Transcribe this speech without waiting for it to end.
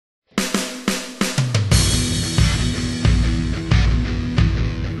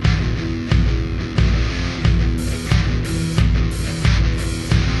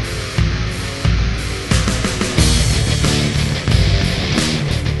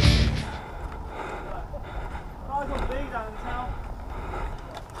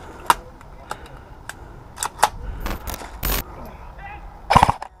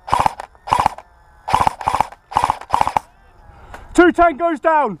tank goes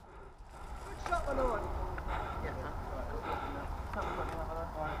down. Good shot, my lord.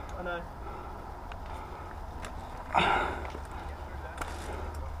 I know.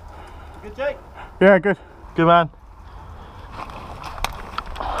 Good, Jake? Yeah, good. Good man.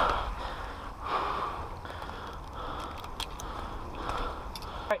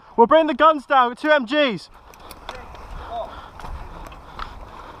 We'll bring the guns down with 2 MGs.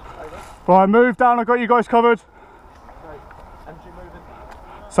 Right, move down, I've got you guys covered. MG moving.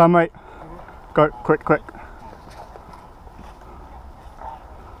 Sam, mate. Go, quick, quick.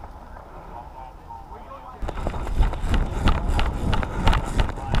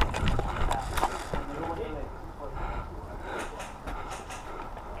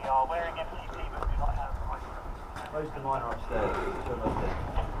 Most of mine are upstairs.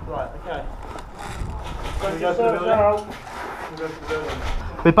 Right, okay.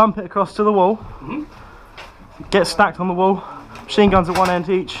 We bump it across to the wall. Get stacked on the wall. Machine guns at one end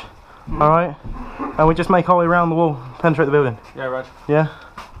each. Alright. And we just make our way around the wall, penetrate the building. Yeah, right. Yeah?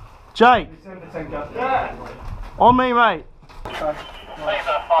 Jake! On me, mate!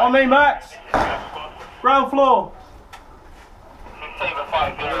 On me, Max! Ground floor!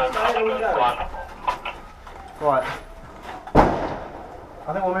 Right.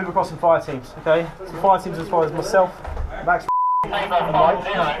 I think we'll move across in fire teams, okay? So fire teams as far as myself, Max, and Mike,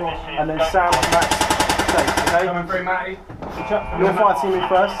 and then Sam, Max, Jake, okay? Coming through, Matty. Your fire team in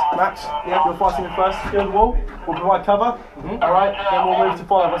first, Max. Yeah. Your fire team in first. Get on the wall. We'll provide cover. Alright, then we'll move to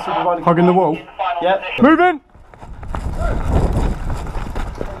follow once we're providing cover. Hugging the wall. Yep. Moving!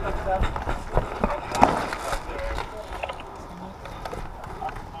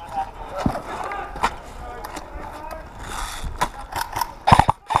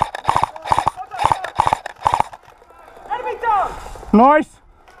 Nice!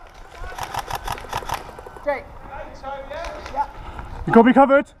 Jake. You got me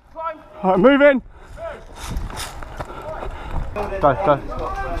covered? Alright, moving! Go, go.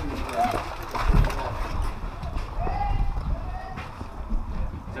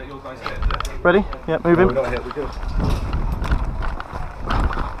 Ready? Yeah, moving. We're not hit, we're good.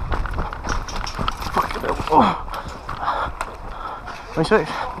 Oh.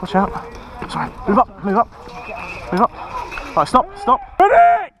 26, watch out. Sorry, move up, move up, move up. Right, stop, stop.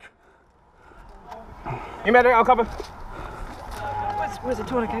 Medic! You medic, I'll cover. Where's the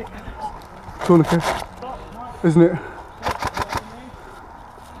tourniquet? Tourniquet, isn't it?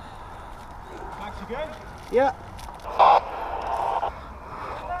 Yeah.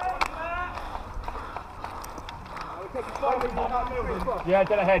 Yeah,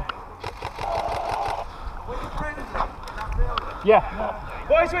 dead ahead. Yeah.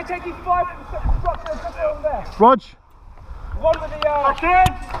 Boys, we're taking 5 structures just over there. Rog. One with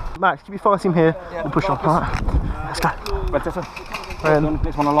the Max, keep your fire team here. We'll push on. Alright. Let's go. Vendetta. Next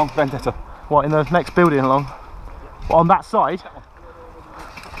Next one along, Vendetta. What, in the next building along? What, on that side?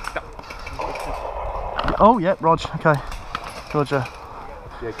 Oh, yeah, Rog. Okay. Roger.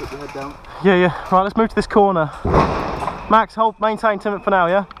 Yeah, keep your head down. Yeah, yeah. Right, let's move to this corner. Max, hold, maintain timid for now,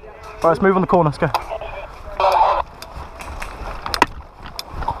 yeah? Right, let's move on the corner. Let's go.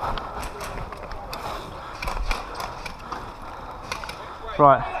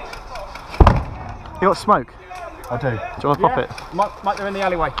 Right. You got smoke? I do. Do you want to pop it? Mike, they're in the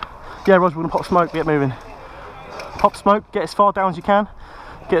alleyway. Yeah, Roger, we're going to pop smoke, get moving. Pop smoke, get as far down as you can.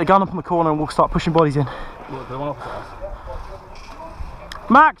 Get the gun up in the corner and we'll start pushing bodies in. Look, the one opposite us.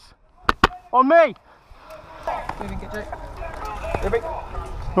 Max! On me!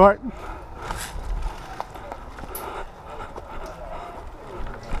 Right.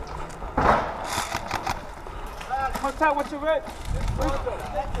 Contact, what's your route?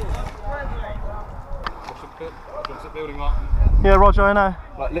 Yeah, Roger, I know.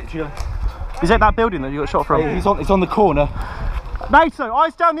 Like literally. Is it that building that you got shot from? It's on the corner. NATO,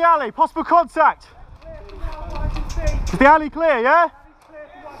 eyes down the alley, possible contact. Is the alley clear, yeah?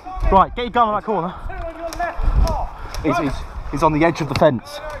 Right, get your gun on that corner. He's on the edge of the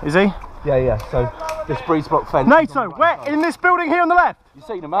fence. Is he? Yeah, so this breeze block fence. NATO, where? In this building here on the left? You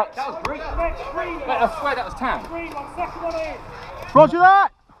seen him, Max? That was green. I swear that was Tam. Roger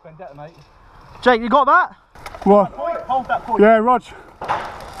that! Vendetta, mate. Jake, you got that? What? Hold that point. Yeah, Rog.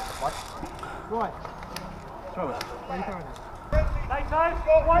 Right. Throw it. Where are you throwing it?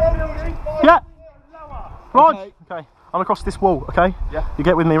 Got one building. Yeah. Rog. Okay. Okay. I'm across this wall, okay? Yeah. You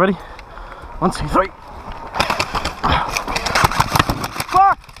get with me, ready? 1, 2, 3.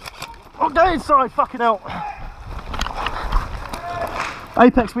 Fuck! Oh, go inside, fucking hell.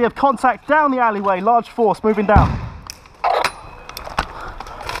 Apex, we have contact down the alleyway, large force moving down.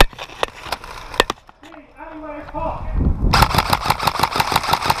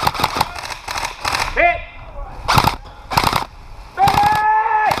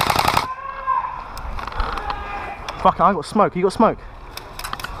 Fuck it, I got smoke. You got smoke?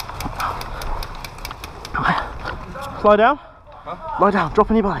 Lie down. Huh? Lie down. Drop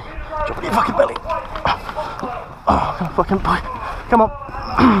on your belly. Drop on your fucking belly. Oh, come on, fucking boy. Come on.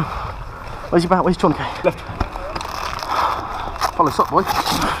 Where's your bat? Where's your tourniquet? Left. Follow us up, boy.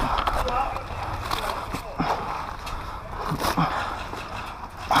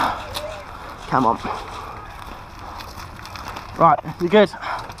 Come on. Right, you good?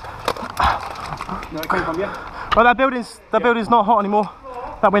 No, it came from you. Right, that building's not hot anymore.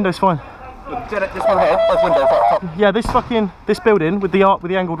 That window's fine. This one here, those windows up top. Yeah, this building with the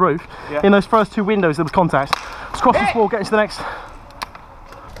angled roof. Yeah. In those first 2 windows there was contact. Let's cross this wall, get into the next.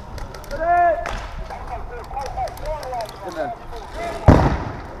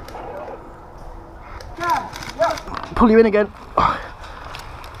 Pull you in again.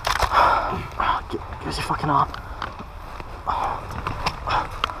 Give us your fucking arm.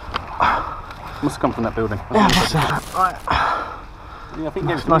 Must have come from that building. Yeah, that's it. Right. Yeah, I think he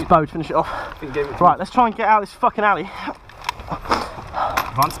gave it to Nice me. bow to finish it off. I think he gave it to Right, let's try and get out of this fucking alley.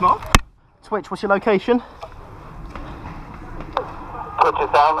 Van Smart? Twitch, what's your location? Twitch is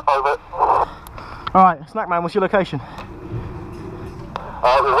down, over. Alright, Snackman, what's your location?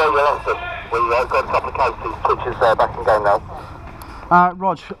 We're waiting Lexus. We've got a couple of cases. Twitch is back in game now.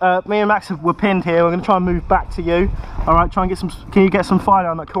 Rog, me and Max were pinned here. We're going to try and move back to you. Alright, try and get some. Can you get some fire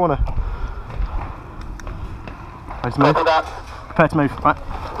down that corner? Ready to move? Copy that. Prepare to move. Right.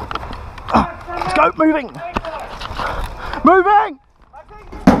 Let's go, moving! Moving!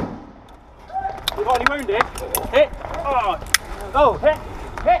 You got any wounded? Hit. Oh, hit.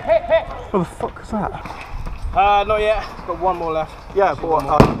 What the fuck was that? Not yet. Got one more left. Yeah,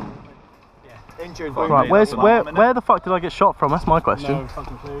 but injured. Right, where the fuck did I get shot from? That's my question.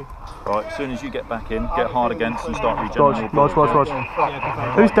 Right, as soon as you get back in, get hard against and start regenerating. Rog.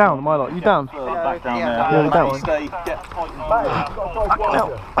 Who's down? Am I like? You down? Back down there. Yeah, you're down.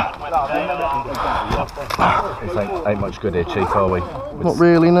 This ain't much good here, Chief, are we? Not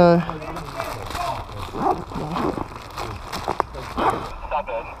really, no.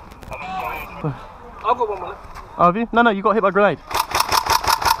 I've got one more. Oh, have you? No, you got hit by a grenade.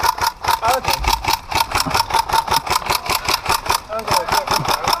 Oh, okay.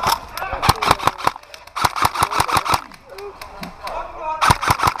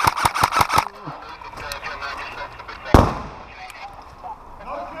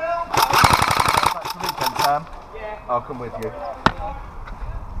 I'll come with you.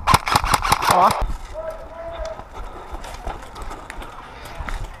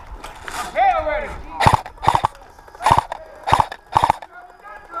 Hit already.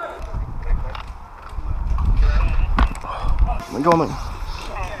 Go on, mate.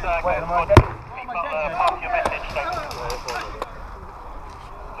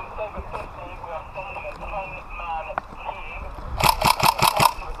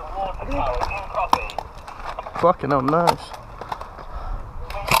 Fucking hell, nice.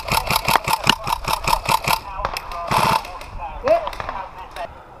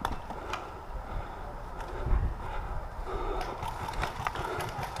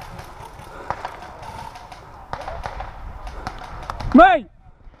 Mate!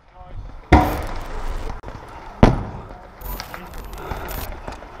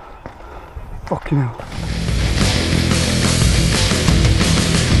 Fucking hell.